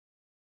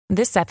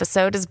This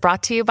episode is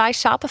brought to you by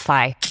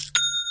Shopify.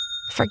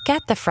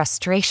 Forget the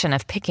frustration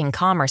of picking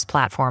commerce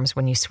platforms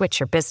when you switch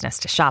your business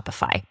to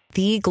Shopify,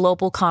 the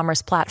global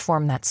commerce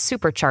platform that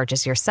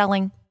supercharges your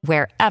selling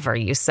wherever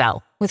you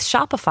sell. With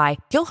Shopify,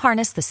 you'll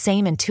harness the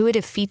same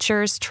intuitive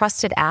features,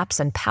 trusted apps,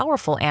 and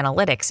powerful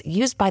analytics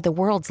used by the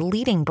world's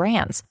leading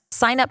brands.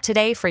 Sign up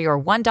today for your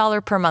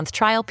 $1 per month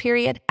trial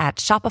period at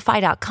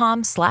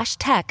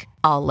shopify.com/tech,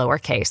 all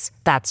lowercase.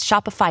 That's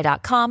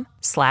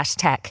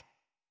shopify.com/tech.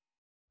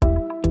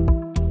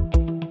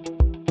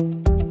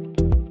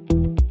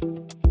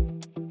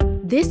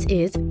 This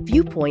is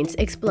Viewpoints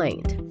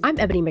Explained. I'm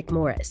Ebony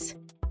McMorris.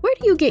 Where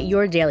do you get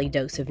your daily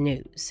dose of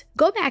news?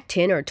 Go back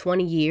 10 or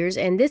 20 years,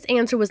 and this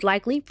answer was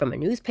likely from a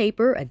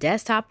newspaper, a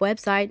desktop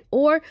website,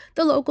 or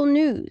the local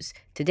news.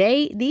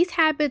 Today, these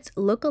habits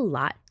look a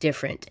lot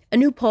different. A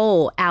new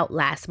poll out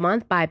last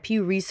month by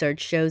Pew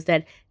Research shows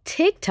that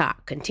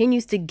TikTok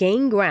continues to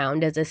gain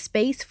ground as a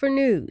space for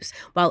news,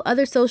 while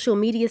other social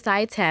media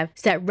sites have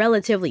sat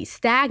relatively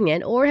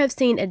stagnant or have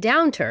seen a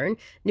downturn.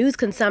 News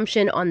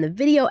consumption on the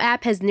video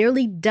app has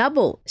nearly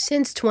doubled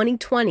since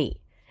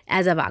 2020.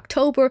 As of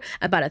October,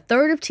 about a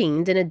third of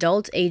teens and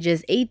adults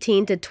ages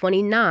 18 to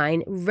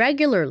 29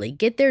 regularly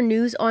get their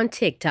news on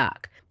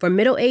TikTok. For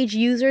middle-aged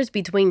users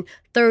between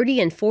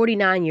 30 and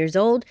 49 years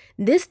old,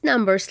 this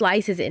number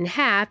slices in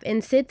half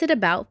and sits at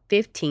about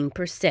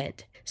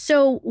 15%.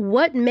 So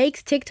what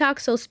makes TikTok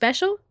so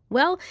special?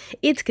 Well,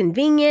 it's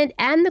convenient,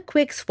 and the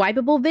quick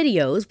swipeable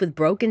videos with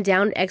broken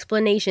down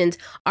explanations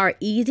are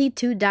easy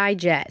to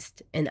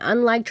digest. And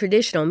unlike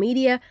traditional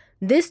media,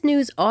 this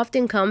news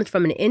often comes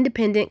from an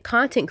independent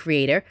content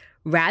creator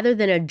rather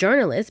than a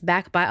journalist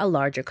backed by a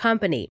larger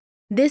company.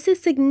 This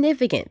is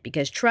significant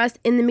because trust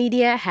in the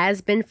media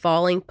has been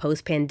falling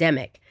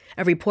post-pandemic.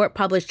 A report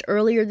published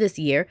earlier this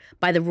year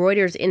by the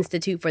Reuters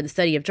Institute for the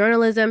Study of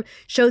Journalism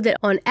showed that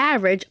on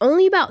average,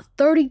 only about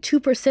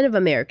 32% of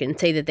Americans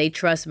say that they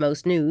trust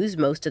most news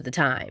most of the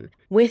time.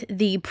 With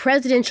the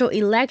presidential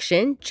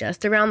election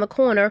just around the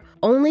corner,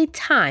 only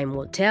time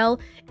will tell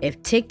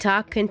if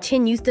TikTok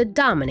continues to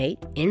dominate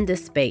in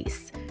this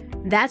space.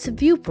 That's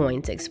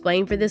Viewpoints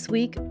Explained for this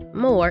week.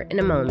 More in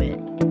a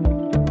moment.